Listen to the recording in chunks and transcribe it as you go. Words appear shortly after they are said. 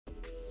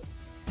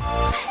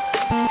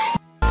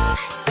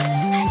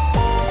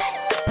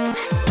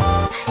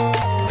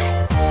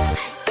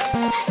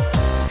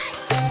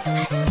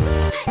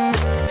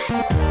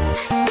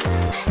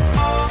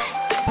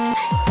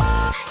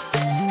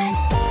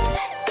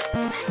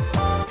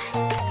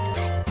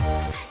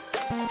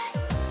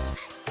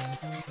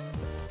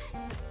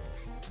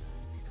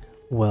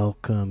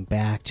Welcome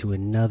back to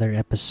another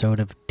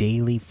episode of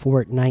Daily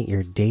Fortnite,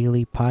 your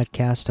daily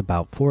podcast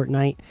about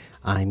Fortnite.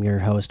 I'm your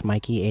host,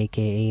 Mikey,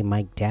 aka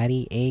Mike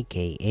Daddy,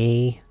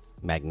 aka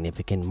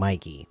Magnificent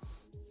Mikey.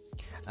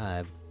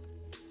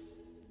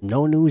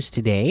 No news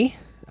today,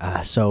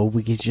 so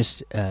we could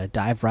just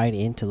dive right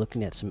into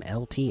looking at some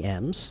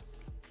LTMs.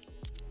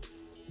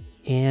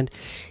 And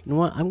you know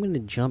what? I'm going to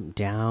jump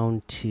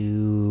down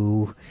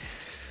to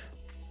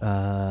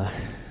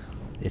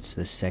it's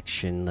the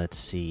section. Let's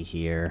see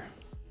here.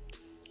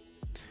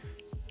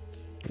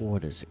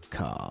 What is it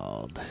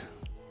called?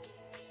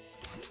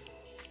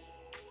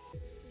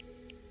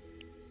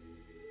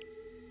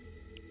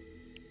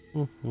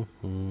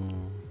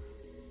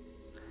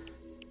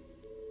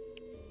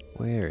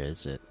 Where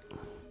is it?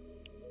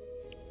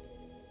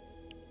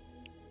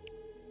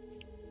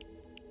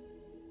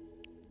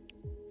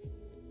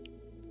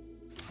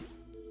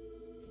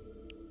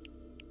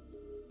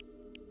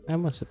 I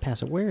must have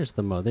passed it. Where is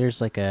the mode?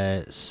 There's like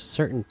a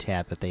certain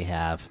tab that they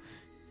have.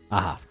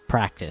 Aha,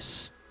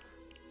 practice.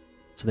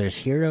 So there's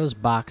Heroes,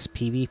 Box,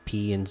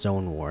 PvP, and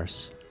Zone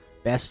Wars.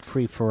 Best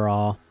free for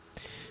all.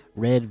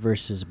 Red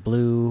versus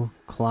Blue,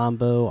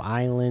 Colombo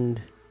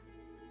Island,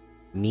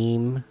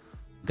 Meme,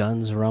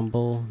 Guns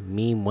Rumble,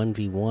 Meme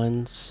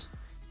 1v1s,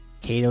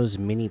 Kato's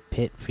Mini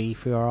Pit free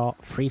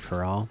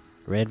for all.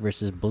 Red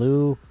versus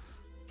Blue,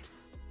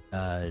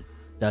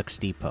 Ducks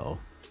Depot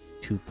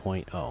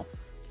 2.0.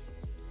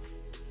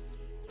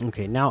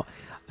 Okay, now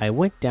I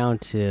went down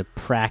to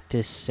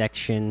practice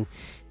section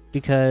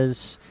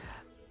because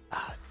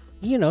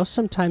you know,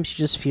 sometimes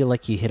you just feel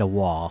like you hit a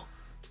wall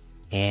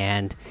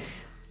and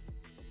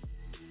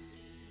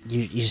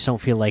you just don't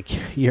feel like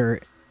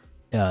you're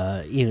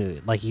you know,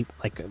 like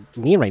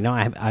me right now.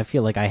 I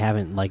feel like I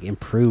haven't like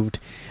improved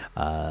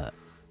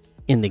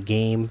in the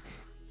game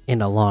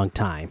in a long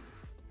time.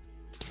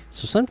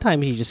 So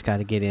sometimes you just got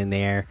to get in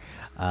there.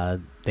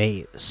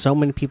 So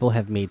many people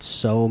have made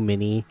so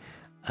many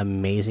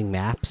amazing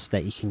maps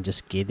that you can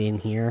just get in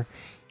here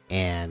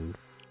and,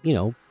 you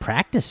know,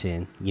 practice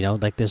in. You know,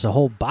 like there's a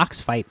whole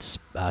box fights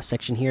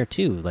section here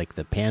too, like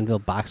the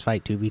Panville box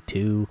fight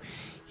 2v2,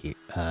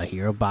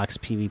 Hero box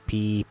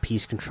PvP,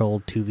 Peace Control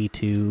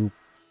 2v2,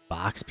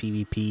 box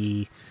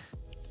PvP,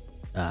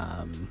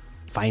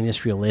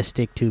 Finest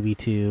Realistic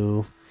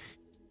 2v2,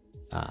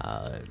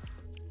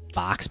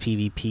 box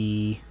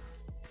PvP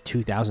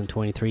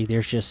 2023.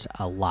 There's just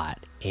a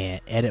lot.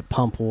 And Edit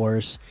Pump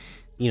Wars.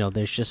 You know,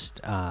 there's just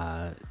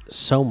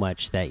so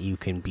much that you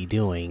can be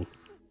doing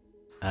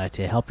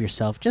to help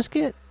yourself just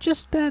get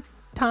just that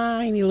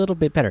tiny little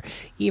bit better.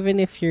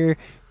 Even if you're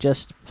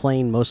just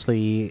playing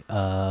mostly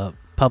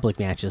public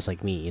matches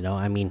like me, you know,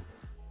 I mean,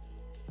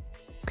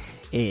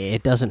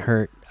 it doesn't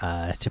hurt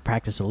to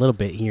practice a little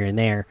bit here and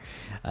there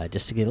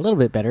just to get a little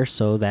bit better.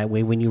 So that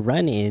way, when you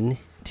run in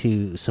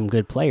to some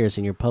good players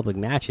in your public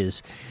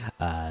matches,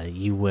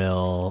 you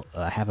will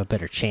have a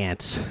better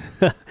chance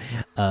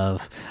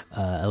of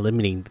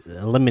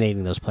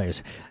eliminating those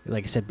players.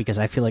 Like I said, because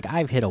I feel like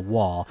I've hit a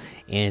wall,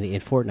 and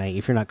in Fortnite,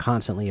 if you're not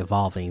constantly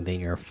evolving,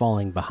 then you're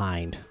falling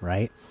behind,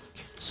 right?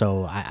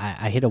 So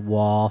I hit a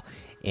wall,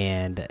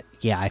 and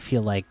yeah, I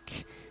feel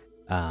like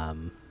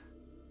even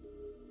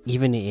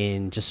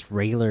in just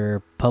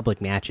regular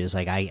public matches,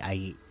 like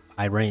I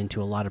run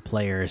into a lot of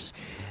players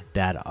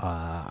that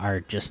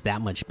are just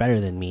that much better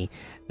than me,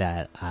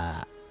 that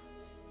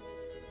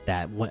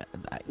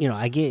you know,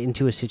 I get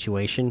into a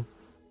situation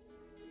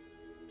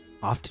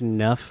often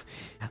enough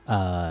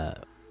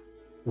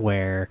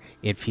where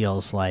it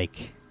feels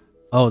like,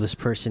 oh, this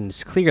person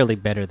is clearly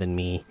better than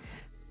me,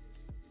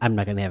 I'm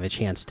not gonna have a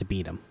chance to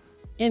beat them.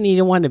 And you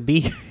don't want to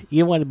be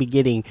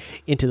getting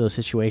into those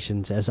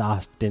situations as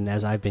often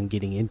as I've been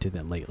getting into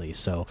them lately.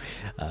 So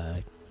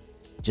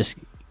just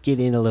get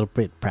in a little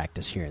bit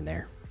practice here and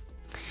there.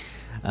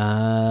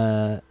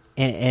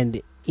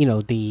 And you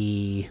know,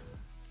 the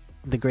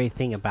great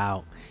thing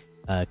about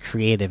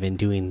creative and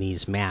doing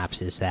these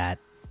maps is that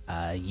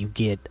you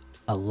get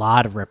a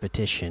lot of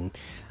repetition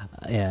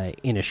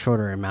in a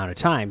shorter amount of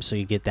time, so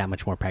you get that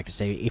much more practice.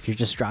 If you're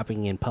just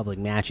dropping in public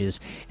matches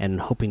and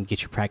hoping to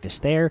get your practice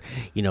there,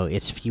 you know,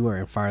 it's fewer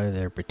and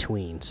farther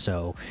between,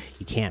 so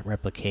you can't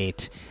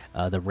replicate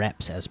the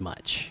reps as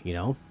much. You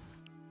know,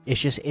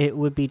 it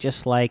would be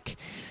just like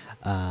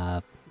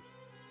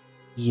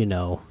you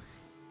know,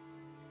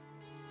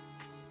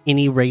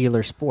 any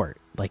regular sport.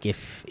 Like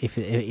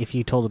if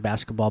you told a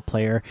basketball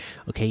player,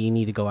 okay, you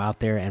need to go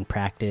out there and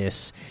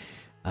practice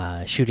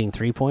shooting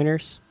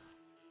 3-pointers,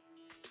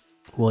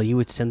 well, you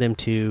would send them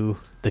to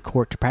the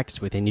court to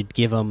practice with, and you'd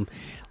give them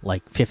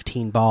like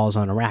 15 balls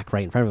on a rack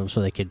right in front of them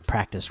so they could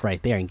practice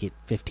right there and get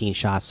 15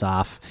 shots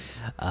off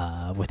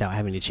without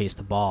having to chase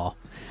the ball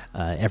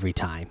every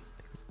time.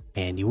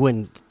 And you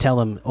wouldn't tell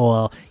them, oh,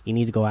 well, you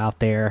need to go out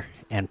there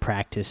and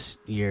practice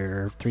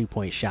your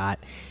 3-point shot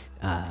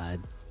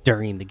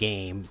during the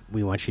game.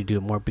 We want you to do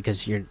it more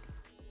because you're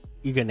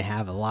going to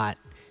have a lot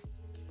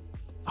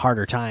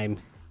harder time,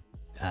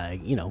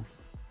 you know,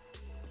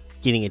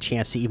 getting a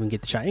chance to even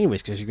get the shot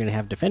anyways, because you're going to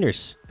have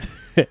defenders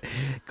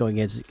going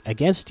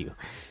against you.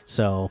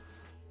 So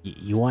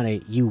you want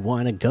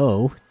to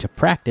go to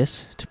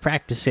practice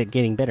at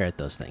getting better at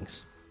those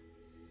things.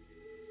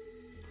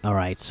 All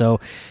right, so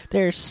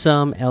there's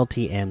some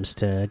LTMs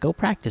to go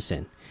practice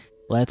in.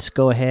 Let's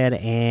go ahead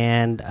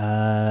and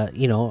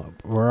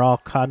we're all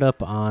caught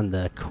up on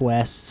the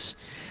quests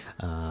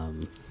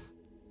from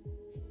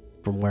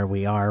where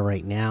we are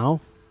right now.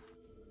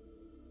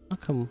 How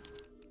come?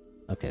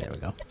 Okay, there we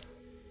go.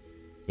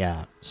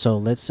 Yeah, so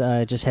let's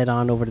just head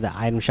on over to the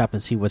item shop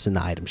and see what's in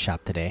the item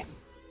shop today.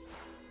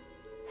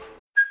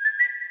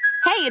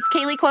 Hey, it's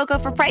Kaylee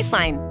Cuoco for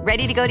Priceline.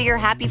 Ready to go to your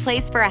happy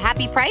place for a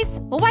happy price?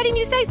 Well, why didn't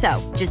you say so?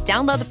 Just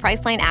download the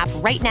Priceline app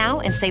right now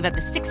and save up to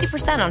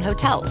 60% on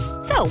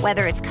hotels. So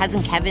whether it's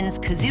Cousin Kevin's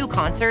Kazoo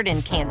Concert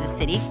in Kansas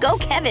City, go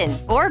Kevin,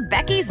 or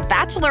Becky's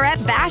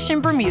Bachelorette Bash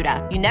in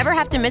Bermuda, you never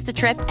have to miss a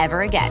trip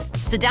ever again.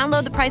 So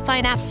download the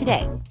Priceline app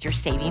today. Your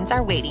savings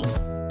are waiting.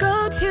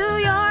 Go to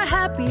your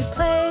happy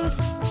place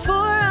for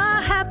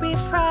a happy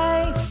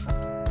price.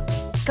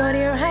 Go to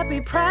your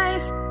happy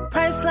price,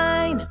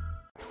 Priceline.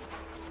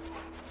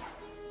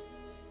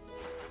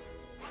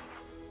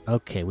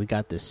 Okay, we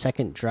got the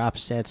second drop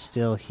set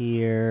still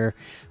here.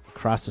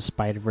 Across the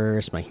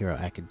Spider-Verse, My Hero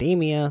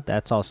Academia,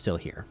 that's all still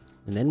here.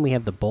 And then we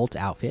have the Bolt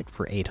outfit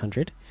for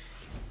 800.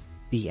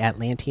 The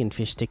Atlantean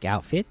Fish Stick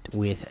outfit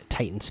with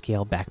Titan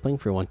Scale Backbling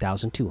for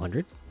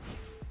 1,200.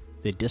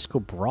 The Disco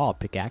Brawl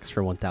pickaxe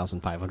for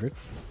 1,500.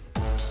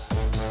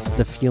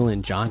 The Fuel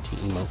and Jaunty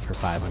emote for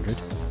 500.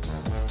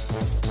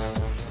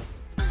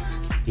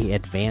 The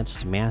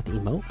Advanced Math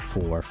emote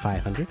for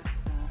 500.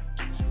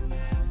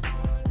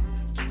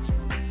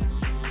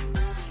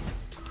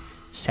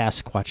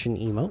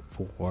 Sasquatchin emote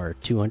for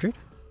 200.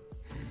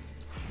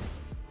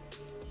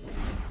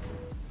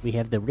 We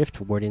have the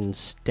Rift Warden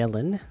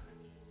Stellan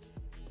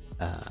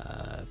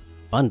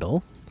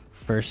bundle.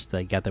 First,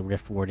 I got the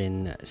Rift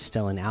Warden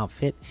Stellan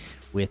outfit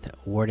with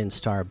Warden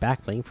Star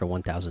Backbling for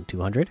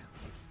 1,200.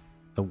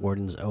 The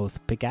Warden's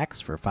Oath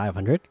pickaxe for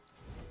 500.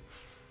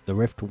 The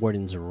Rift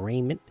Warden's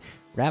Raiment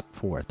wrap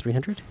for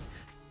 300.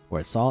 Where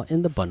it's all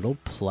in the bundle,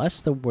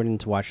 plus the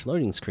Warden's Watch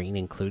loading screen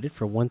included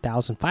for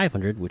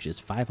 1,500, which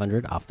is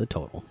 500 off the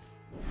total.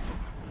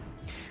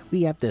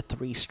 We have the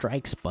 3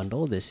 Strikes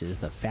bundle. This is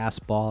the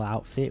Fastball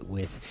outfit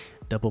with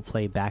Double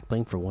Play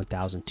Backbling for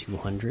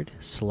 1,200.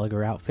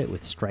 Slugger outfit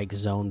with Strike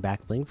Zone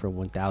Backbling for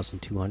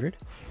 1,200.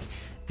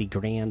 The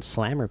Grand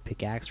Slammer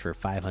pickaxe for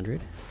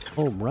 500.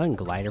 Home Run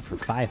Glider for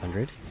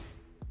 500.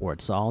 Or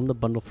it's all in the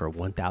bundle for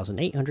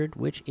 1,800,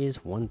 which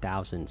is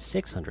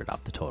 1,600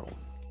 off the total.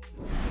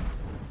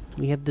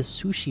 We have the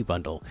Sushi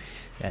bundle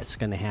that's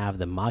going to have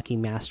the Maki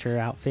Master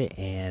outfit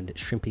and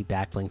Shrimpy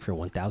Backbling for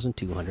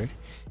 1,200.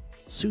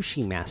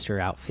 Sushi Master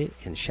outfit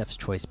and Chef's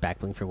Choice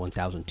Backbling for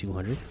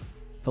 1,200.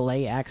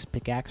 Fillet Axe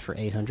pickaxe for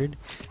 800.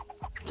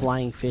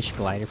 Flying Fish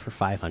Glider for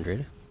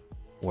 500.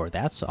 Or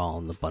that's all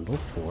in the bundle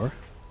for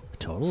a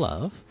total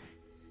of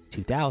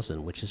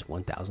 2,000, which is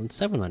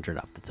 1,700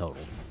 off the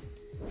total.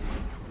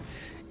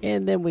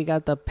 And then we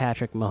got the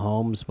Patrick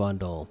Mahomes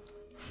bundle.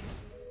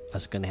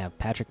 That's going to have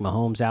Patrick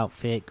Mahomes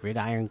outfit,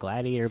 Gridiron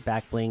Gladiator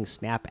Backbling,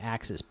 Snap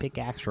Axis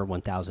pickaxe for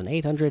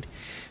 1,800.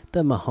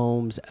 The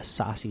Mahomes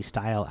Saucy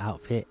Style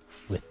outfit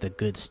with the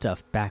Good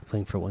Stuff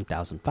Backbling for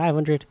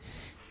 1,500.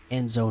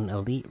 End Zone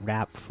Elite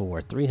wrap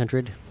for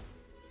 300.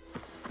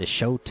 The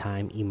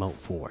Showtime emote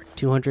for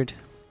 200.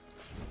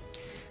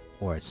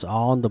 Or it's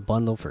all in the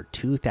bundle for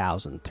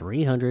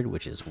 2,300,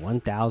 which is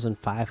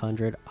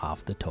 1,500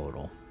 off the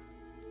total.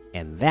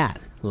 And that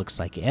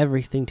looks like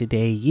everything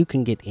today. You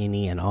can get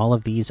any and all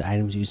of these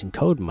items using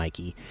code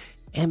Mikey,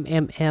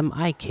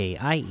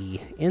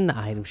 MMMIKIE, in the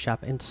item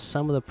shop, and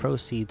some of the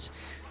proceeds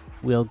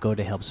will go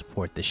to help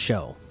support the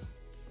show.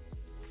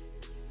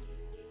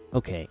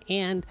 Okay,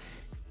 and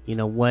you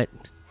know what?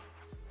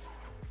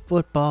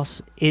 Football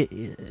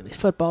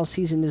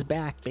season is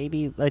back,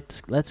 baby.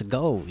 Let's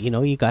go. You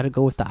know, you got to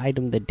go with the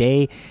item of the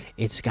day.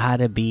 It's got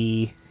to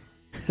be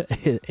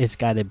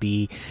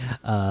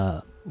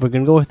we're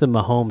going to go with the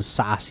Mahomes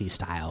Saucy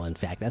Style. In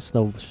fact, that's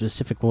the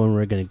specific one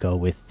we're going to go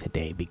with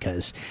today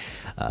because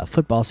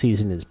football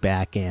season is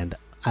back and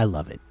I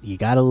love it. You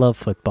got to love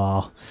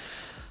football.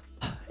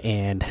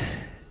 And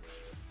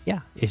yeah,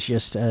 it's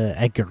just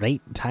a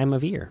great time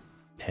of year.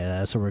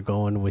 So we're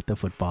going with the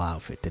football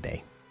outfit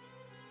today.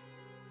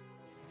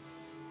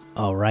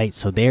 All right,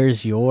 so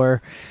there's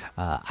your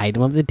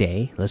item of the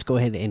day. Let's go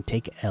ahead and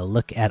take a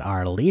look at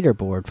our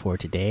leaderboard for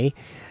today.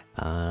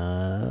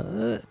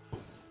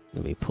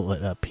 Let me pull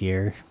it up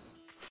here.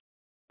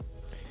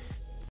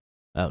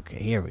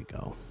 Okay, here we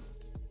go.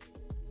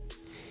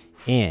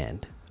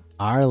 And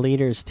our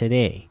leaders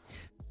today,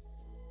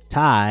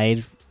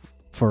 tied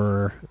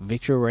for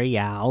Victory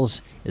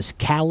Royales, is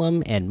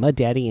Callum and Mud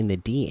Daddy in the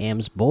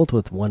DMs, both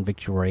with 1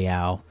 Victory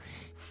Royale.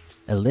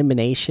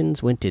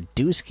 Eliminations went to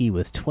Dusky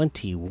with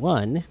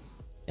 21.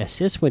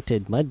 Assists went to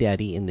Mud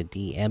Daddy in the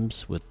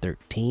DMs with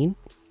 13.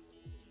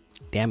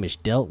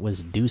 Damage dealt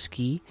was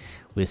Dusky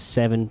with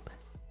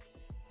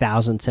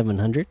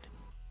 7,700.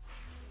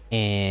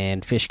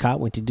 And Fish Caught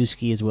went to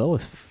Dusky as well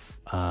with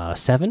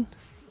 7.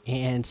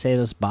 And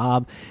Santa's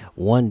Bob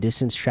won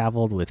distance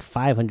traveled with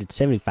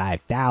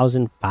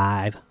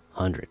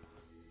 575,500.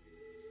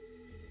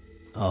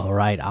 All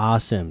right,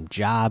 awesome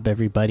job,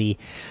 everybody.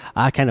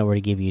 I kind of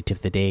already gave you a tip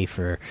of the day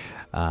for,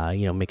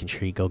 making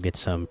sure you go get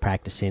some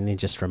practice in, and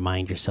just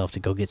remind yourself to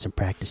go get some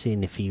practice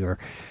in if you're,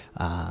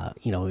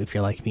 if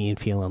you're like me and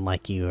feeling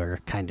like you are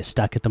kind of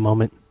stuck at the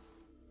moment.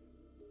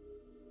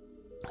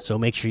 So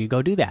make sure you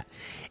go do that,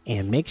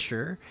 and make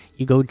sure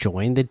you go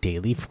join the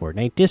daily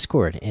Fortnite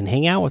Discord and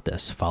hang out with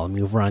us. Follow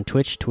me over on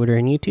Twitch, Twitter,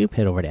 and YouTube.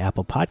 Head over to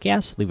Apple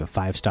Podcasts, leave a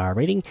 5-star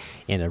rating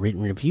and a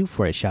written review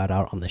for a shout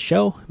out on the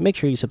show. Make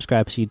sure you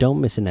subscribe so you don't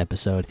miss an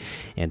episode.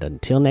 And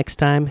until next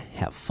time,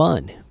 have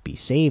fun, be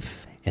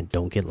safe, and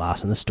don't get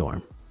lost in the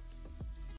storm.